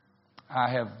I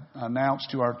have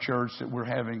announced to our church that we're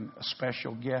having a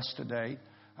special guest today.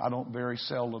 I don't very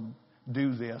seldom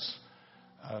do this,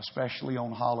 especially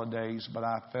on holidays, but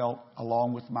I felt,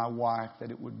 along with my wife,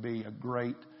 that it would be a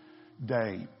great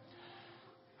day.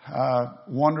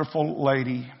 Wonderful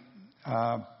lady,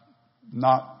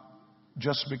 not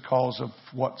just because of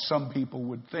what some people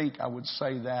would think I would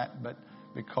say that, but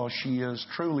because she is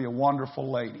truly a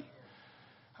wonderful lady.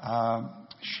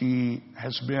 She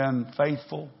has been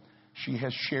faithful. She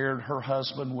has shared her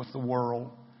husband with the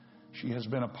world. She has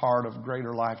been a part of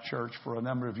Greater Life Church for a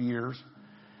number of years.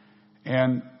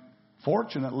 And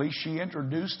fortunately, she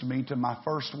introduced me to my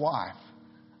first wife.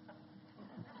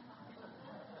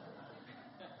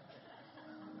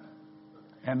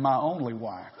 And my only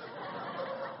wife.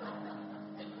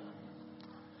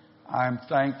 I'm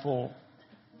thankful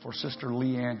for Sister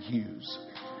Leanne Hughes.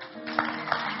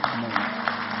 Amen.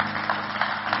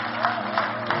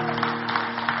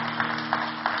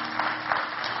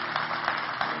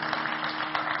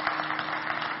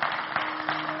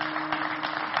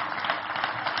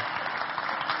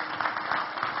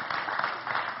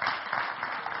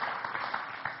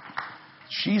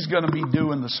 She's going to be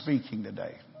doing the speaking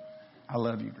today. I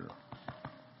love you, girl.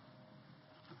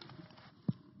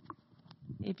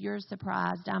 If you're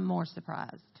surprised, I'm more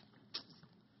surprised.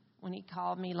 When he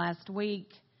called me last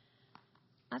week,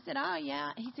 I said, oh,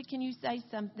 yeah. He said, can you say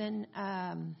something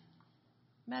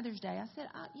Mother's Day? I said,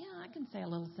 yeah, I can say a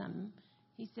little something.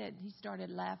 He said, he started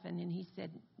laughing, and he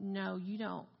said, no, you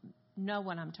don't know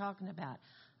what I'm talking about.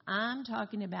 I'm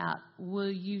talking about,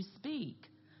 will you speak?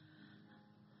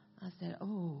 I said,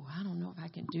 oh, I don't know if I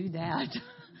can do that.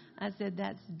 I said,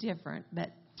 that's different. But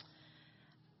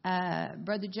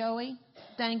Brother Joey,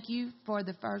 thank you for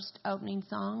the first opening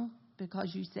song,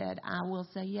 because you said, I will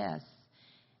say yes.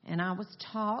 And I was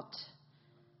taught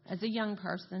as a young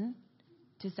person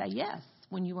to say yes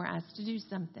when you were asked to do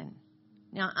something.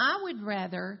 Now, I would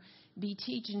rather be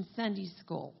teaching Sunday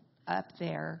school up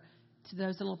there to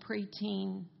those little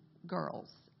preteen girls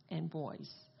and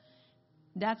boys.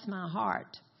 That's my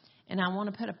heart. And I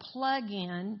want to put a plug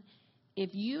in.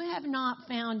 If you have not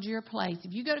found your place,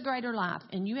 if you go to Greater Life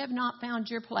and you have not found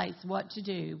your place, what to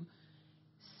do,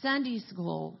 Sunday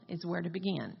school is where to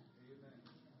begin.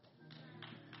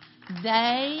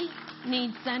 They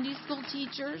need Sunday school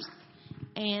teachers,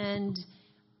 and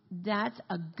that's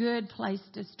a good place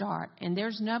to start. And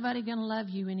there's nobody going to love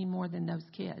you any more than those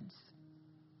kids.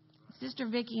 Sister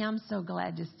Vicki, I'm so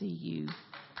glad to see you.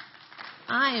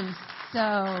 I am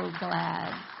so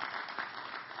glad.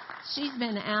 She's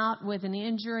been out with an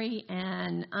injury,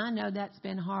 and I know that's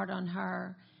been hard on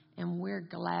her, and we're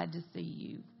glad to see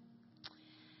you.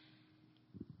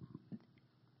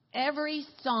 Every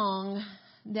song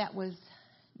that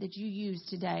you used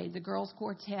today, the girls'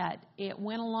 quartet, it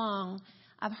went along.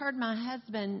 I've heard my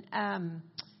husband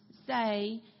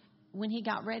say when he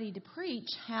got ready to preach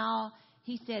how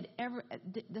he said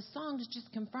the songs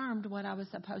just confirmed what I was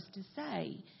supposed to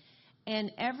say.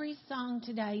 And every song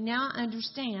today, now I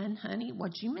understand, honey,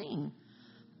 what you mean.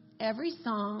 Every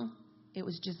song, it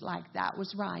was just like, that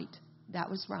was right. That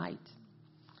was right.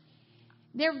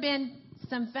 There have been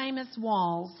some famous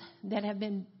walls that have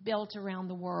been built around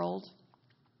the world.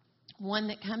 One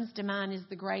that comes to mind is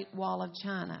the Great Wall of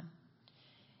China.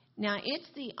 Now,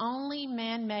 it's the only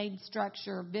man-made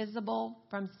structure visible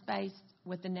from space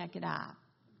with the naked eye.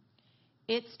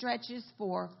 It stretches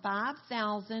for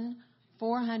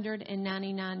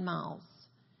 5,499 miles.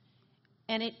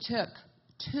 And it took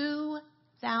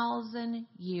 2,000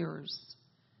 years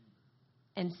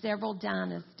and several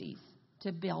dynasties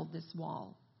to build this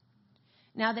wall.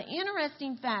 Now, the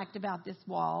interesting fact about this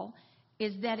wall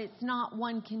is that it's not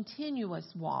one continuous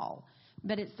wall,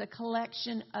 but it's a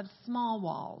collection of small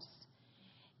walls.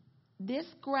 This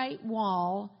great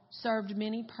wall served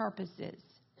many purposes.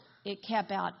 It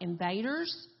kept out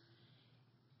invaders.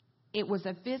 It was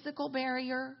a physical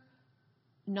barrier,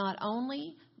 not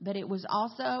only, but it was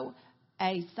also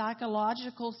a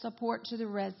psychological support to the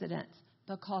residents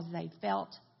because they felt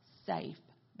safe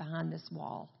behind this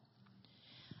wall.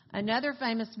 Another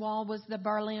famous wall was the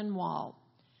Berlin Wall.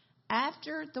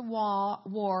 After the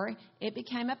war, it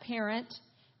became apparent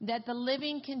that the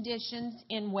living conditions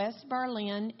in West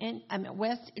Germany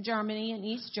and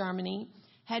East Germany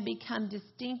had become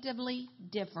distinctively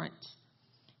different.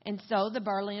 And so the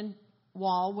Berlin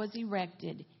Wall was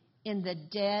erected in the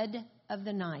dead of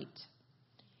the night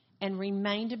and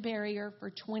remained a barrier for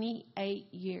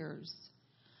 28 years.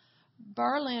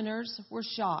 Berliners were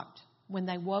shocked when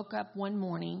they woke up one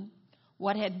morning.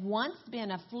 What had once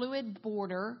been a fluid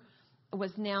border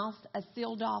was now a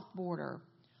sealed-off border.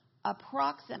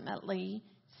 Approximately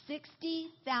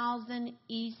 60,000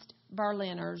 East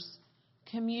Berliners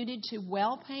commuted to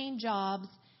well-paying jobs,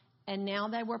 and now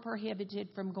they were prohibited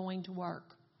from going to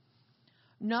work.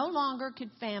 No longer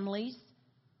could families,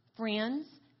 friends,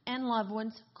 and loved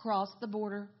ones cross the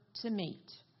border to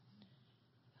meet.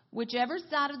 Whichever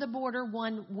side of the border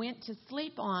one went to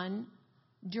sleep on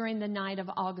during the night of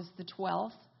August the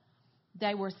 12th,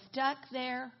 they were stuck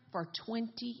there for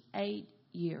 28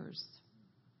 years.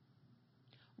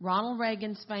 Ronald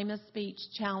Reagan's famous speech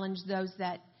challenged those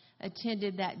that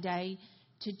attended that day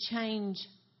to change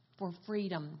for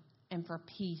freedom and for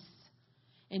peace.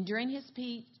 And during his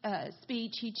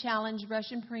speech, he challenged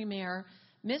Russian Premier,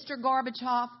 Mr.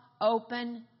 Gorbachev,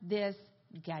 open this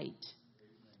gate.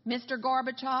 Mr.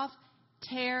 Gorbachev,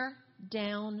 tear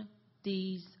down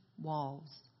these walls.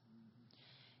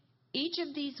 Each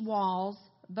of these walls,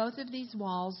 both of these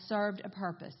walls, served a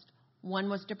purpose. One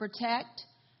was to protect,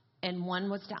 and one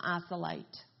was to isolate.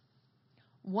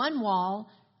 One wall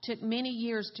took many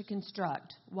years to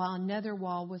construct, while another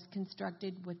wall was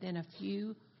constructed within a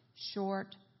few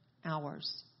short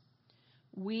hours.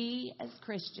 We as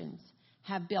Christians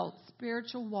have built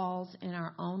spiritual walls in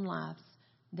our own lives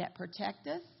that protect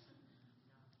us,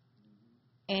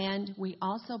 and we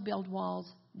also build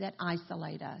walls that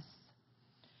isolate us.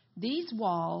 These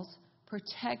walls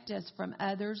protect us from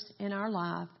others in our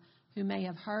life who may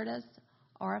have hurt us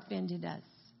or offended us.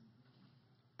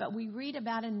 But we read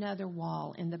about another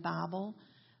wall in the Bible,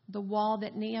 the wall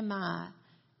that Nehemiah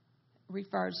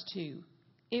refers to.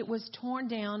 It was torn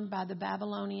down by the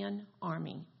Babylonian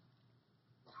army.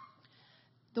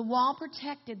 The wall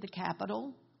protected the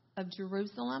capital of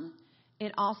Jerusalem.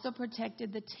 It also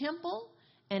protected the temple,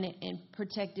 and it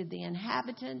protected the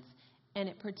inhabitants, and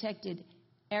it protected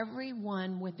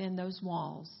everyone within those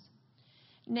walls.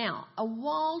 Now, a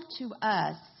wall to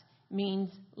us means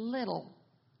little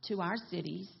to our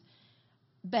cities,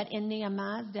 but in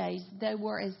Nehemiah's days, they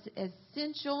were as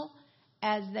essential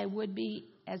as they would be,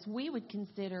 as we would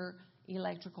consider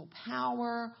electrical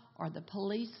power or the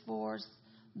police force.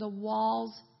 The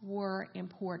walls were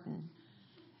important.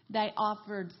 They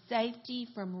offered safety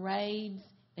from raids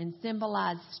and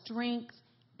symbolized strength,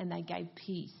 and they gave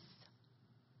peace.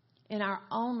 In our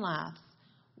own lives,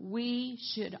 we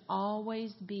should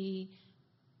always be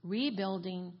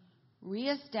rebuilding,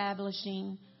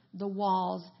 reestablishing the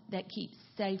walls that keep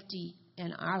safety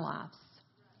in our lives.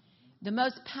 The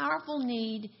most powerful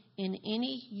need in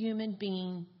any human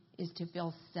being is to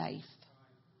feel safe.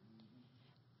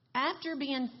 After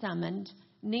being summoned,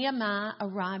 Nehemiah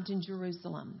arrived in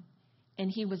Jerusalem, and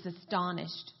he was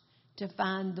astonished to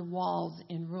find the walls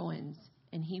in ruins,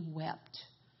 and he wept.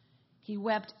 He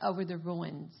wept over the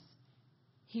ruins.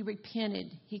 He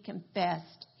repented. He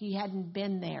confessed. He hadn't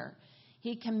been there.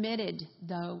 He committed,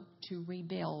 though, to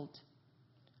rebuild.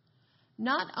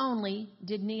 Not only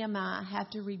did Nehemiah have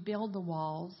to rebuild the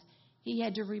walls, he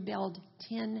had to rebuild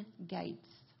 10 gates.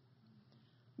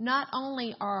 Not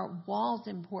only are walls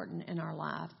important in our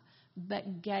life,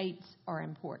 but gates are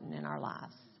important in our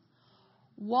lives.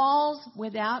 Walls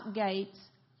without gates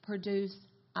produce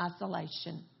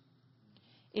isolation.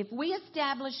 If we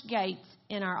establish gates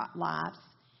in our lives,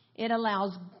 it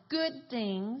allows good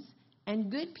things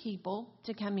and good people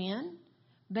to come in,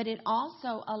 but it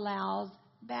also allows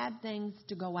bad things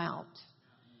to go out.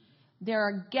 There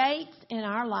are gates in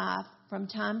our life from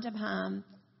time to time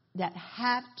that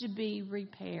have to be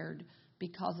repaired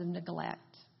because of neglect.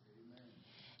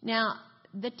 Now,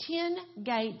 the 10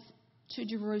 gates to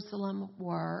Jerusalem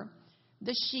were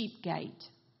the sheep gate.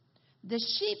 The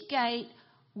sheep gate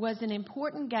was an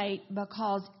important gate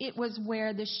because it was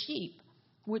where the sheep,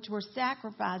 which were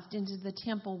sacrificed into the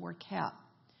temple, were kept.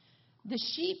 The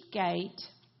sheep gate,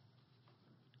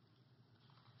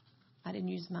 I didn't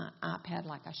use my iPad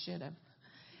like I should have,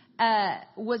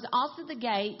 was also the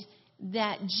gate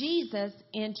that Jesus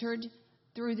entered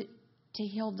through to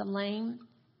heal the lame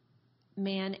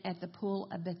man at the pool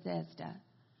of Bethesda.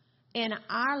 In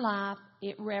our life,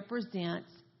 it represents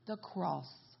the cross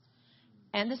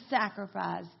and the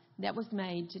sacrifice that was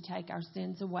made to take our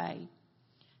sins away.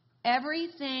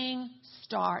 Everything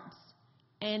starts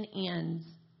and ends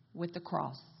with the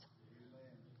cross.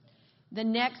 The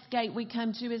next gate we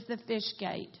come to is the fish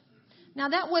gate. Now,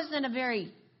 that wasn't a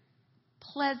very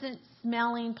pleasant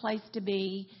smelling place to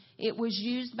be. It was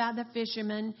used by the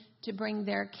fishermen to bring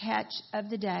their catch of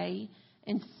the day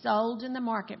and sold in the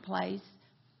marketplace.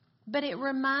 But it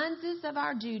reminds us of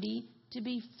our duty to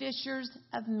be fishers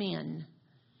of men.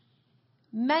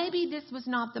 Maybe this was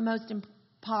not the most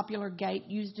popular gate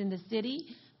used in the city,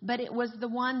 but it was the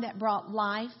one that brought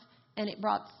life and it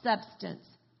brought substance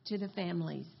to the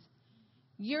families.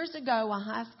 Years ago, a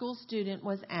high school student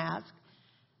was asked,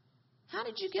 "How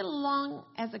did you get along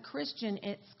as a Christian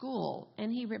at school?"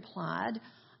 And he replied,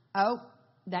 "Oh,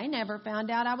 they never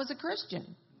found out I was a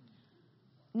Christian."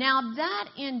 Now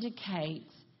that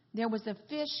indicates there was a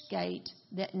fish gate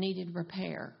that needed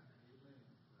repair.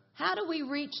 How do we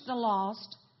reach the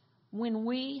lost when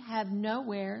we have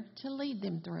nowhere to lead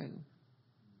them through?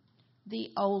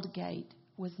 The old gate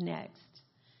was next.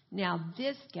 Now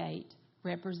this gate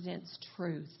represents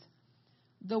truth.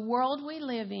 The world we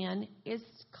live in is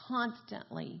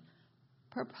constantly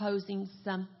proposing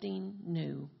something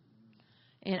new.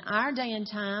 In our day and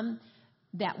time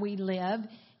that we live,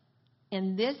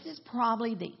 and this is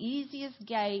probably the easiest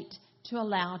gate to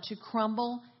allow to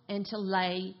crumble and to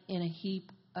lay in a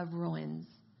heap of ruins.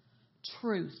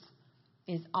 Truth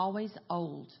is always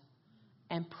old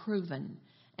and proven,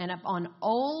 and upon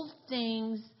old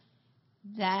things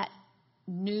that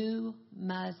new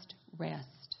must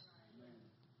rest.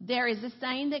 There is a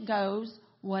saying that goes,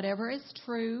 whatever is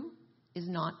true is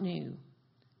not new,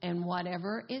 and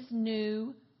whatever is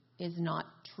new is not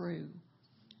true.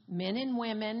 Men and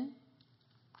women,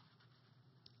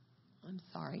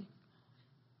 I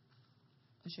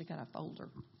should have got a folder.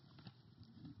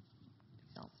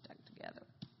 It's all stuck together.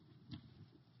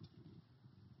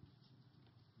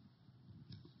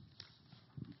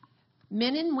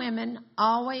 Men and women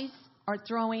always are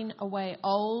throwing away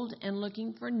old and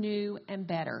looking for new and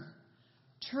better.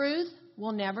 Truth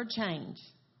will never change.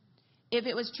 If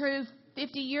it was true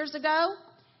 50 years ago,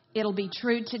 it'll be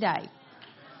true today.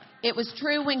 It was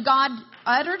true when God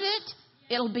uttered it.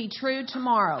 It'll be true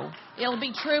tomorrow. It'll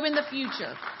be true in the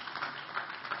future.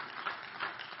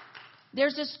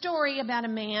 There's a story about a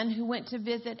man who went to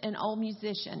visit an old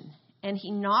musician, and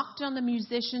he knocked on the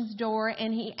musician's door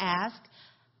and he asked,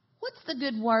 "What's the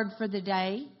good word for the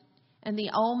day?" And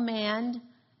the old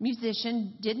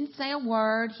musician didn't say a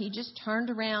word. He just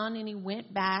turned around and he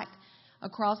went back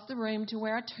across the room to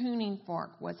where a tuning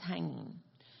fork was hanging.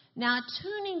 Now, a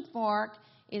tuning fork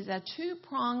is a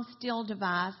two-pronged steel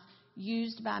device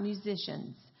used by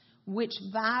musicians, which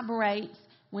vibrates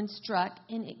when struck,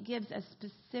 and it gives a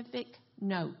specific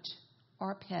note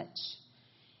or pitch.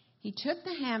 He took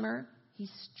the hammer, he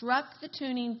struck the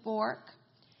tuning fork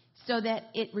so that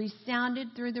it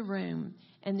resounded through the room,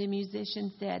 and the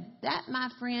musician said, "That, my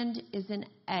friend, is an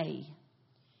A.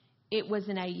 It was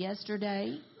an A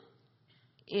yesterday.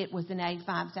 It was an A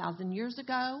 5,000 years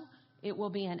ago. It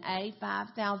will be an A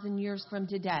 5,000 years from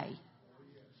today."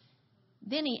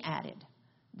 Then he added,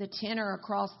 "The tenor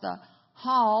across the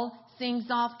hall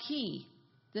sings off key.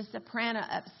 The soprano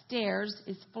upstairs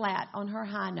is flat on her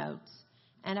high notes,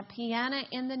 and a piano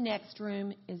in the next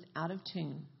room is out of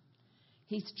tune."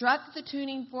 He struck the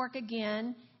tuning fork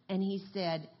again, and he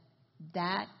said,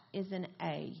 "That is an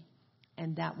A,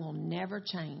 and that will never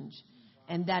change.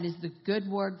 And that is the good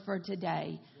word for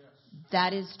today.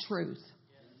 That is truth."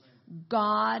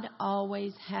 God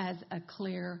always has a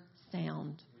clear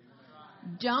sound.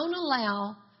 Don't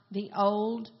allow the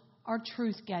old or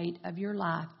truth gate of your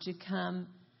life to come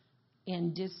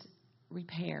in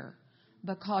disrepair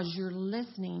because you're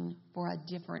listening for a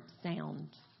different sound.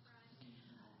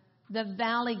 The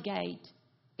valley gate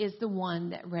is the one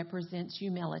that represents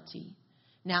humility.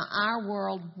 Now, our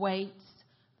world waits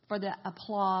for the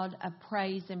applaud of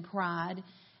praise and pride,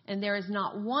 and there is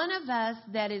not one of us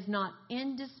that is not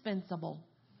indispensable.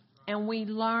 And we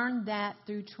learn that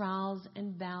through trials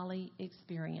and valley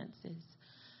experiences.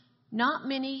 Not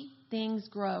many things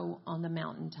grow on the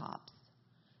mountaintops.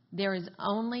 There is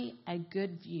only a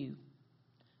good view,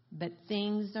 but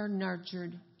things are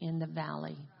nurtured in the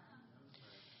valley.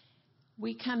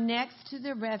 We come next to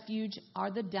the refuge or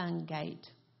the dung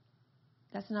gate.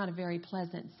 That's not a very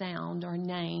pleasant sound or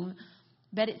name,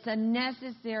 but it's a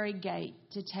necessary gate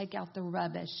to take out the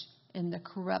rubbish and the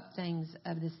corrupt things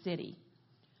of the city.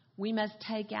 We must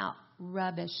take out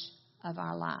rubbish of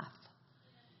our life.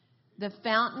 The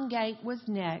fountain gate was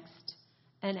next,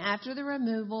 and after the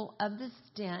removal of the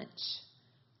stench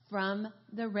from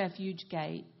the refuge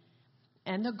gate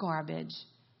and the garbage,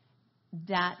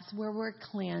 that's where we're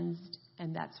cleansed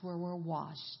and that's where we're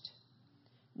washed.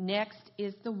 Next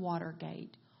is the water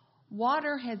gate.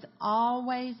 Water has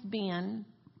always been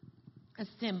a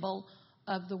symbol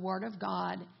of the Word of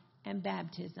God and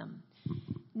baptism.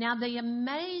 Now, the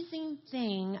amazing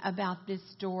thing about this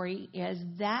story is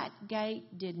that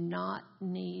gate did not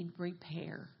need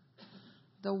repair.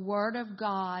 The Word of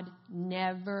God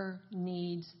never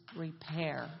needs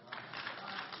repair.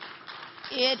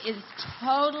 It is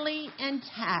totally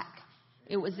intact.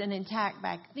 It was intact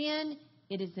back then.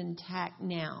 It is intact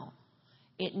now.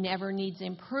 It never needs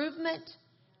improvement.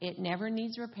 It never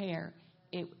needs repair.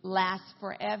 It lasts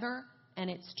forever, and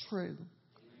it's true.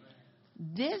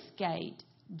 This gate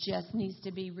just needs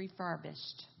to be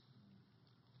refurbished.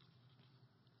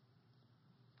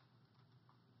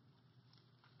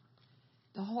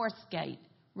 The horse gate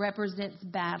represents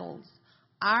battles.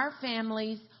 Our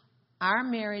families, our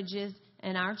marriages,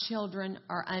 and our children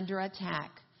are under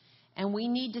attack. And we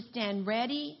need to stand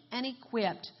ready and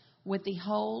equipped with the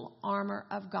whole armor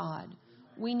of God.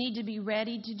 We need to be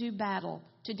ready to do battle,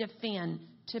 to defend,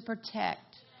 to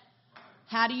protect.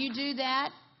 How do you do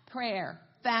that? Prayer,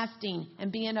 fasting,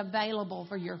 and being available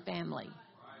for your family.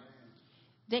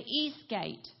 The east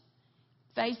gate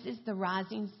faces the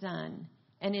rising sun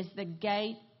and is the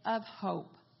gate of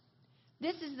hope.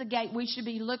 This is the gate we should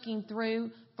be looking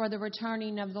through for the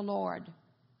returning of the Lord.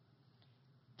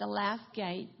 The last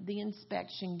gate, the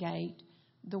inspection gate.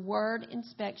 The word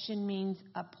inspection means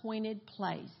appointed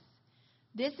place.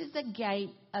 This is a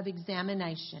gate of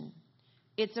examination.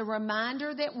 It's a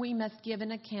reminder that we must give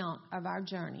an account of our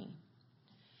journey.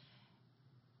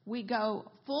 We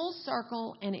go full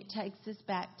circle and it takes us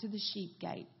back to the sheep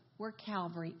gate where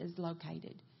Calvary is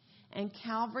located. And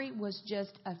Calvary was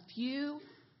just a few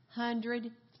hundred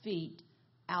feet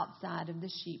outside of the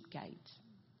sheep gate.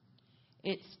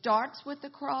 It starts with the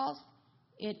cross.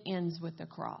 It ends with the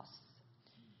cross.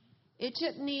 It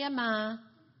took Nehemiah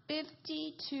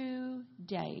 52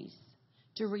 days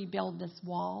to rebuild this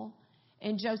wall.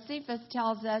 And Josephus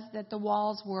tells us that the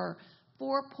walls were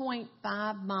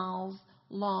 4.5 miles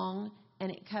long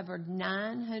and it covered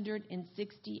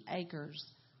 960 acres.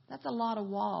 That's a lot of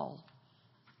wall.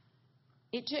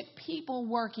 It took people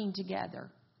working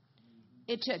together.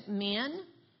 It took men.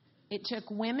 It took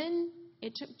women.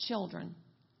 It took children.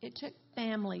 It took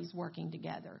families working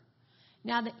together.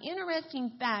 Now, the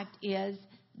interesting fact is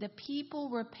the people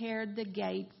repaired the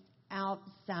gates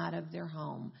outside of their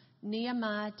home.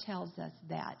 Nehemiah tells us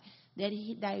that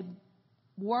they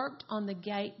worked on the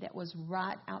gate that was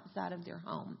right outside of their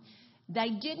home. They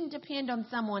didn't depend on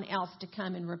someone else to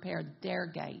come and repair their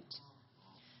gate.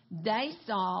 They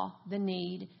saw the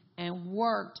need and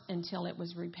worked until it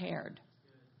was repaired.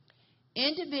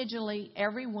 Individually,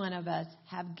 every one of us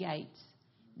have gates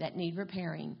that need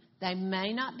repairing. They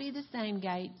may not be the same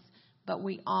gates, but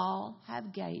we all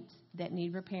have gates that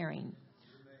need repairing.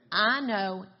 I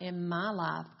know in my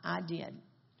life I did.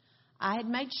 I had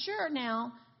made sure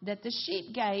now that the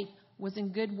sheep gate was in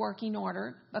good working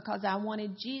order because I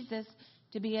wanted Jesus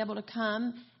to be able to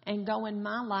come and go in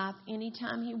my life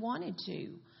anytime he wanted to.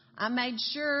 I made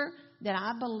sure that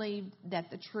I believed that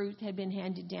the truth had been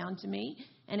handed down to me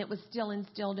and it was still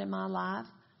instilled in my life.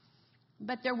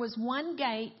 But there was one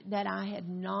gate that I had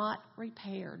not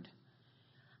repaired.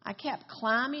 I kept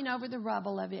climbing over the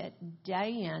rubble of it day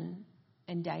in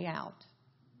and day out.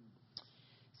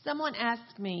 Someone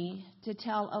asked me to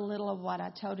tell a little of what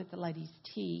I told at the ladies'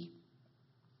 tea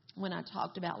when I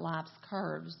talked about life's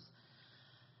curves.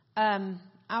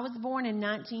 I was born in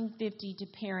 1950 to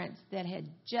parents that had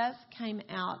just came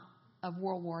out of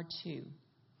World War II.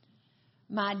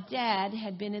 My dad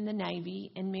had been in the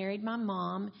Navy and married my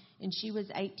mom, and she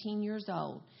was 18 years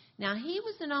old. Now, he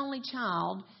was an only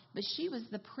child, but she was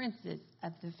the princess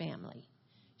of the family.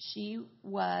 She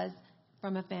was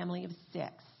from a family of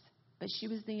 6, but she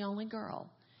was the only girl.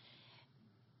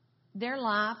 Their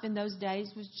life in those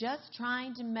days was just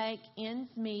trying to make ends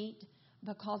meet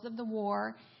because of the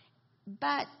war,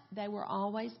 but they were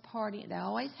always partying. They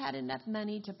always had enough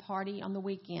money to party on the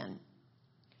weekend.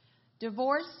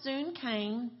 Divorce soon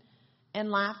came,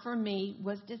 and life for me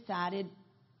was decided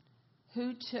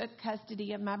who took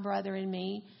custody of my brother and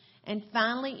me, and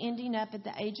finally ending up at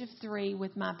the age of 3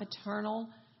 with my paternal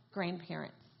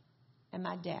grandparents and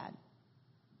my dad.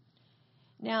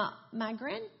 Now, my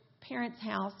grandparents'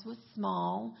 house was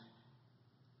small,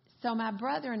 so my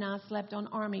brother and I slept on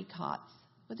army cots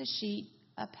with a sheet,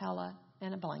 a pillow,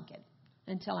 and a blanket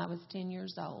until I was 10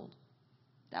 years old.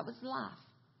 That was life.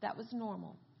 That was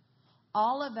normal.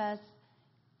 All of us,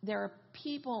 there are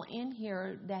people in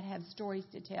here that have stories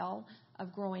to tell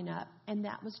of growing up, and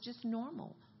that was just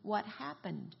normal. What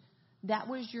happened? That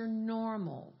was your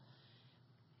normal.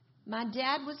 My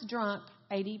dad was drunk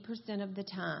 80% of the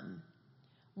time.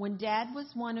 When Dad was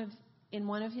in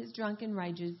one of his drunken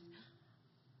rages,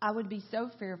 I would be so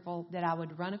fearful that I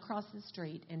would run across the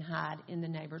street and hide in the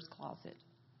neighbor's closet.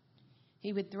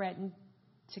 He would threaten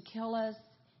to kill us.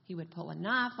 He would pull a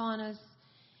knife on us.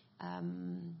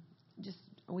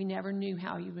 We never knew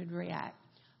how he would react.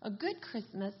 A good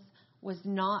Christmas was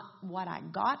not what I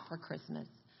got for Christmas.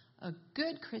 A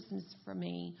good Christmas for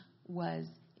me was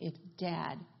if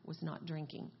Dad was not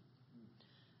drinking.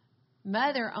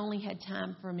 Mother only had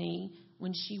time for me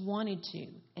when she wanted to,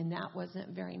 and that wasn't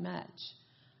very much.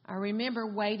 I remember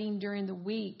waiting during the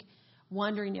week,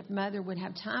 wondering if Mother would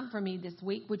have time for me this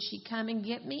week. Would she come and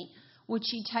get me? Would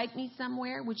she take me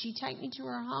somewhere? Would she take me to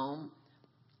her home?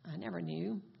 I never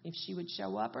knew if she would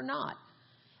show up or not.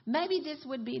 Maybe this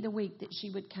would be the week that she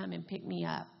would come and pick me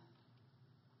up.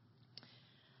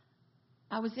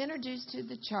 I was introduced to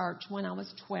the church when I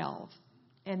was 12,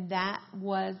 and that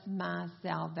was my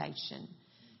salvation.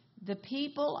 The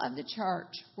people of the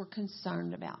church were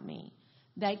concerned about me.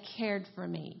 They cared for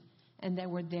me, and they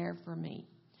were there for me.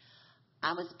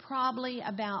 I was probably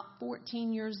about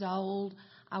 14 years old.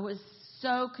 I was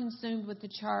so consumed with the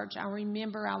church. I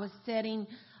remember I was sitting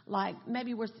like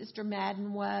maybe where Sister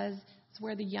Madden was. It's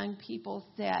where the young people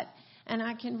sat. And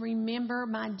I can remember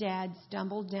my dad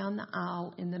stumbled down the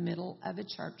aisle in the middle of a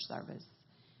church service,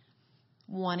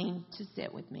 wanting to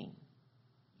sit with me.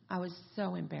 I was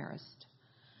so embarrassed.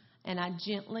 And I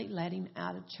gently let him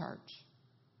out of church.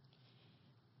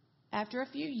 After a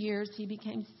few years, he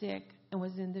became sick and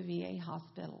was in the VA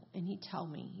hospital. And he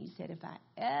told me, he said, if I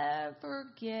ever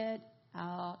get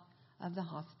out of the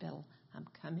hospital, I'm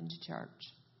coming to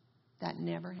church. That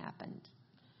never happened.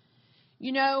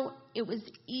 You know, it was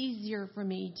easier for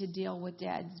me to deal with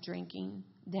Dad's drinking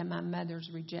than my mother's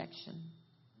rejection.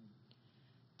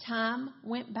 Time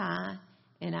went by,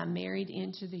 and I married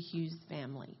into the Hughes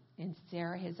family. And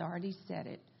Sarah has already said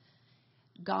it.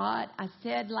 I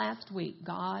said last week,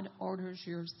 God orders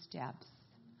your steps.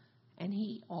 And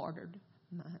He ordered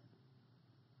mine.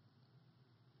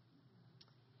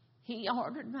 He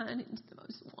ordered mine into the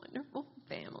most wonderful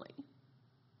family.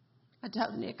 I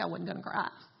told Nick I wasn't going to cry.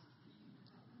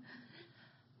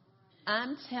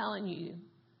 I'm telling you,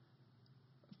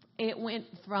 it went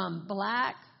from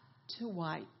black to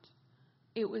white.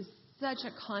 It was such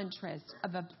a contrast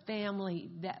of a family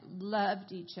that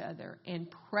loved each other and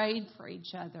prayed for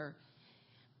each other.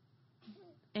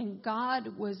 And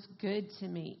God was good to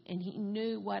me, and He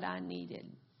knew what I needed.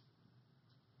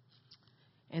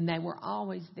 And they were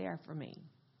always there for me.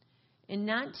 In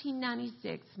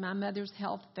 1996, my mother's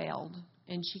health failed,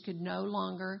 and she could no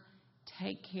longer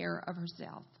take care of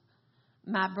herself.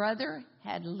 My brother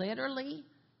had literally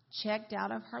checked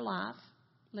out of her life,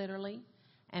 literally,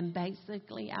 and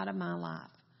basically out of my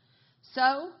life.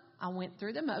 So I went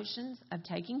through the motions of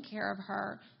taking care of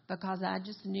her because I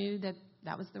just knew that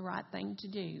that was the right thing to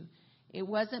do. It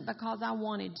wasn't because I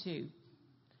wanted to,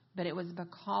 but it was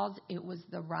because it was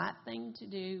the right thing to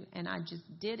do, and I just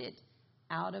did it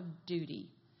out of duty.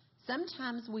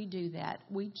 Sometimes we do that.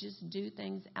 We just do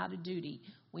things out of duty.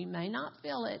 We may not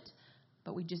feel it,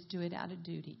 but we just do it out of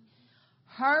duty.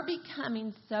 Her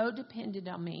becoming so dependent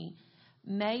on me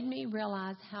made me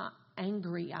realize how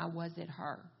angry I was at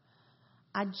her.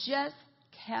 I just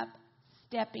kept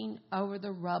stepping over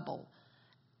the rubble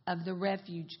of the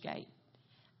refuge gate,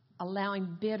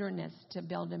 allowing bitterness to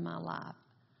build in my life.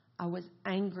 I was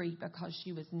angry because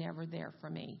she was never there for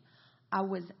me. I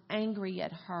was angry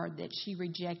at her that she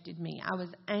rejected me. I was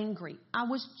angry. I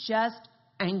was just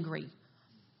angry.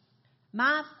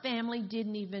 My family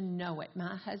didn't even know it.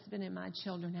 My husband and my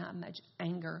children had much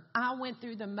anger. I went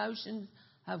through the motions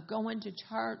of going to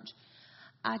church.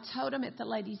 I told them at the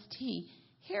ladies' tea,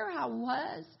 here I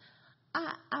was.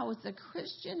 I was a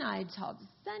Christian. I had taught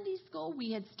Sunday school.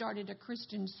 We had started a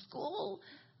Christian school.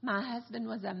 My husband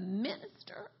was a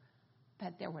minister.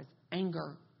 But there was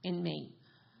anger in me.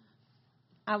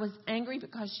 I was angry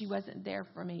because she wasn't there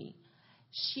for me.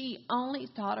 She only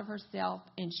thought of herself,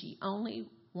 and she only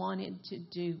wanted to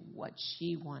do what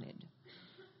she wanted.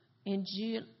 In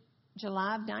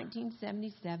July of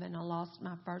 1977, I lost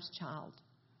my first child.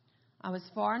 I was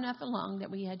far enough along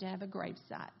that we had to have a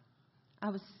gravesite. I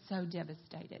was so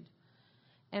devastated.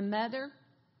 And Mother,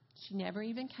 she never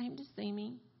even came to see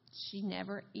me. She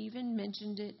never even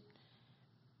mentioned it.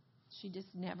 She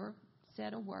just never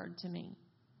said a word to me.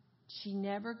 She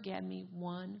never gave me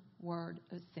one word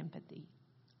of sympathy.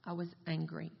 I was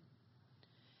angry.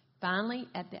 Finally,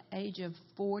 at the age of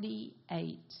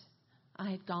 48,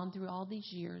 I had gone through all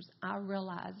these years, I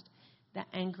realized the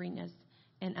angriness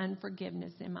and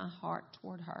unforgiveness in my heart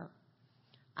toward her.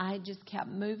 I had just kept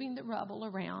moving the rubble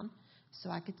around so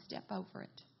I could step over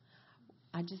it.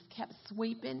 I just kept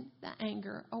sweeping the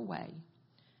anger away.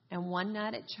 And one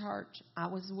night at church, I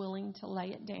was willing to lay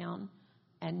it down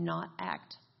and not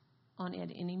act on it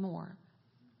anymore.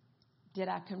 Did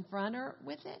I confront her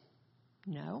with it?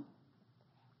 No.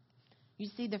 You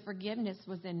see, the forgiveness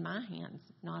was in my hands,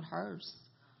 not hers.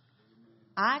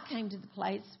 I came to the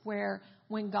place where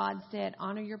when God said,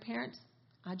 honor your parents,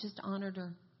 I just honored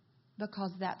her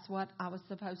because that's what I was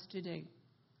supposed to do.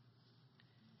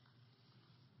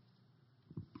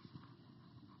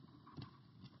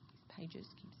 pages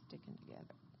keep sticking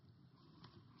together.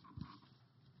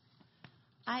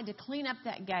 I had to clean up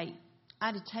that gate. I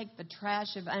had to take the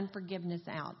trash of unforgiveness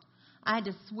out. I had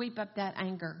to sweep up that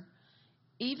anger.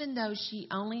 Even though she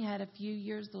only had a few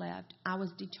years left, I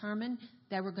was determined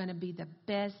they were going to be the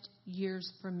best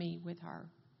years for me with her.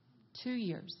 2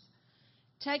 years.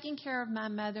 Taking care of my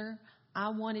mother, I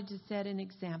wanted to set an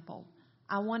example.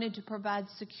 I wanted to provide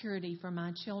security for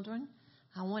my children.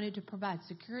 I wanted to provide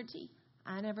security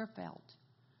I never felt.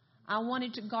 I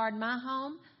wanted to guard my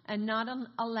home and not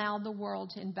allow the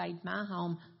world to invade my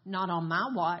home, not on my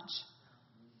watch.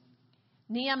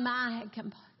 Nehemiah had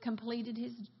completed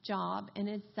his job and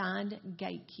assigned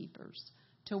gatekeepers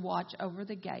to watch over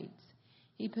the gates.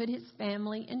 He put his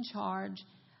family in charge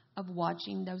of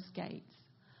watching those gates.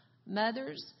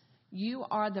 Mothers, you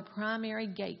are the primary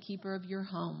gatekeeper of your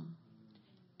home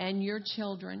and your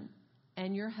children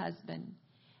and your husband.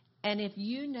 And if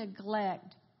you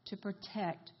neglect to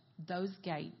protect those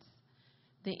gates,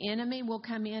 the enemy will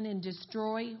come in and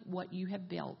destroy what you have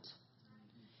built.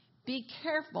 Be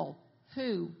careful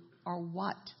who or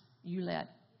what you let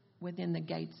within the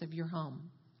gates of your home.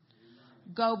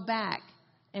 Go back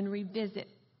and revisit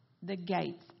the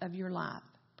gates of your life.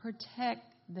 Protect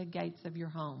the gates of your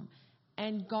home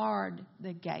and guard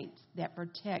the gates that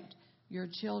protect your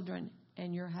children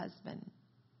and your husband.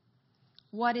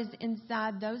 What is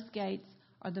inside those gates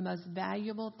are the most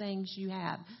valuable things you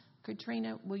have.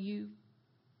 Katrina, will you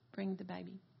bring the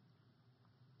baby?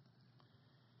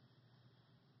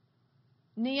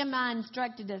 Nehemiah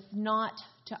instructed us not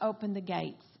to open the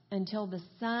gates until the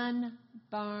sun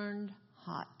burned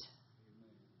hot.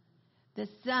 The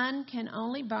sun can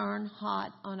only burn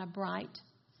hot on a bright,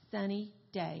 sunny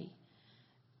day.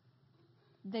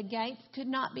 The gates could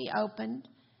not be opened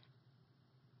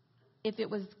if it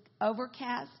was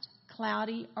overcast,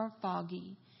 cloudy, or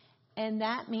foggy. And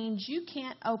that means you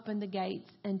can't open the gates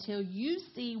until you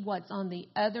see what's on the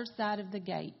other side of the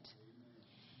gate.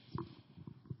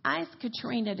 I asked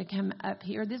Katrina to come up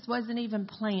here. This wasn't even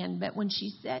planned, but when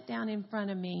she sat down in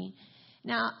front of me.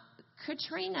 Now,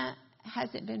 Katrina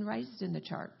hasn't been raised in the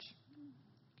church.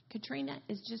 Katrina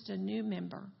is just a new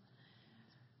member.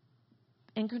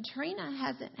 And Katrina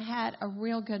hasn't had a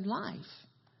real good life.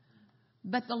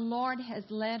 But the Lord has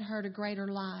led her to greater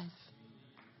life.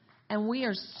 And we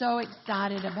are so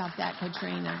excited about that,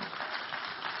 Katrina.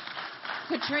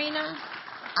 Katrina,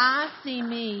 I see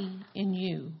me in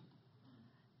you.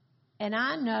 And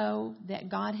I know that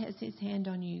God has his hand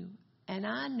on you. And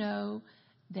I know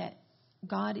that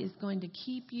God is going to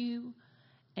keep you.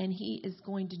 And he is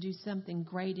going to do something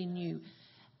great in you.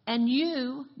 And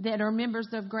you that are members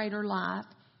of Greater Life,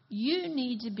 you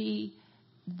need to be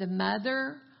the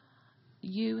mother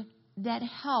that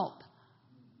help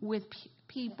with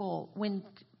people when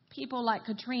people like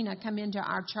Katrina come into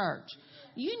our church.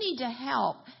 You need to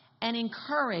help and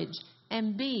encourage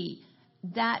and be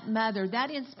that mother, that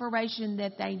inspiration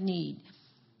that they need.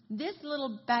 This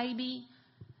little baby,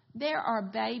 there are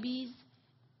babies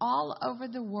all over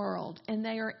the world and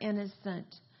they are innocent.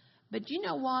 But you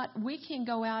know what? We can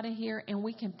go out of here and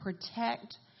we can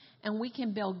protect and we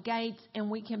can build gates and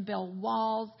we can build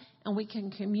walls and we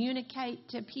can communicate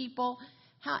to people.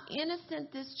 How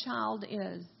innocent this child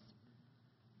is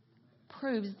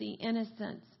proves the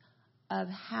innocence of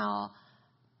how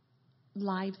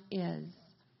life is.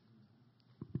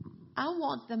 I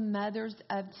want the mothers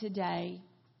of today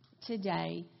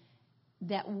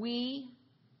that we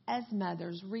as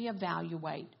mothers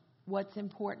reevaluate what's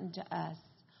important to us.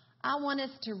 I want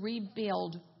us to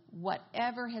rebuild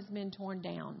whatever has been torn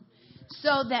down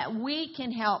so that we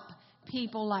can help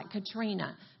people like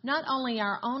Katrina. Not only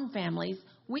our own families,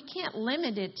 we can't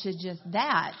limit it to just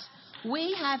that.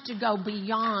 We have to go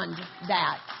beyond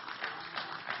that.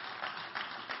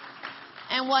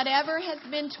 And whatever has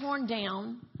been torn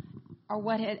down or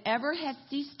whatever has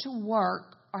ceased to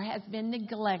work or has been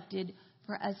neglected,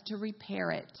 for us to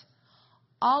repair it.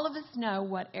 All of us know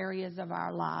what areas of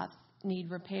our lives need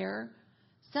repair.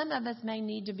 Some of us may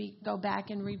need to go back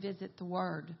and revisit the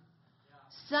Word.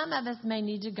 Some of us may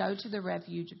need to go to the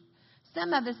refuge.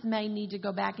 Some of us may need to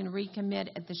go back and recommit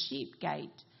at the sheep gate.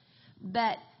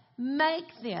 But make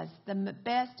this the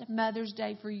best Mother's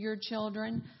Day for your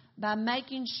children by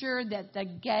making sure that the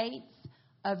gates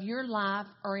of your life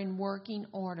are in working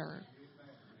order.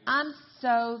 I'm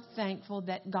so thankful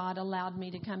that God allowed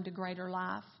me to come to Greater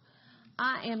Life.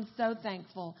 I am so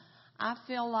thankful. I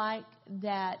feel like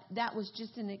that was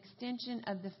just an extension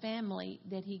of the family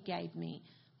that he gave me,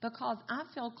 because I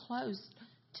feel close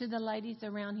to the ladies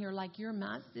around here like you're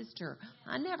my sister.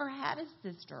 I never had a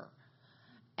sister.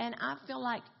 And I feel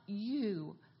like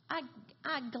I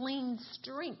I glean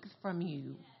strength from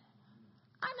you.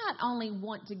 I not only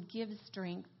want to give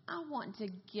strength, I want to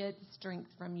get strength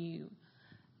from you.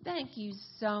 Thank you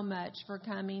so much for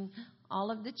coming.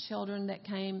 All of the children that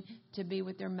came to be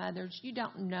with their mothers, you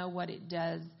don't know what it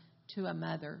does to a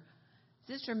mother.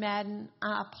 Sister Madden,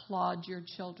 I applaud your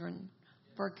children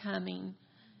for coming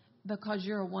because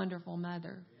you're a wonderful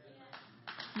mother.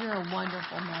 You're a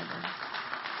wonderful mother.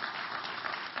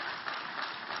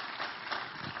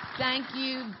 Thank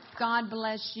you. God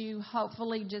bless you.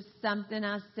 Hopefully just something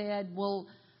I said will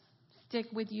stick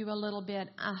with you a little bit.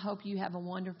 I hope you have a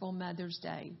wonderful Mother's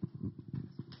Day.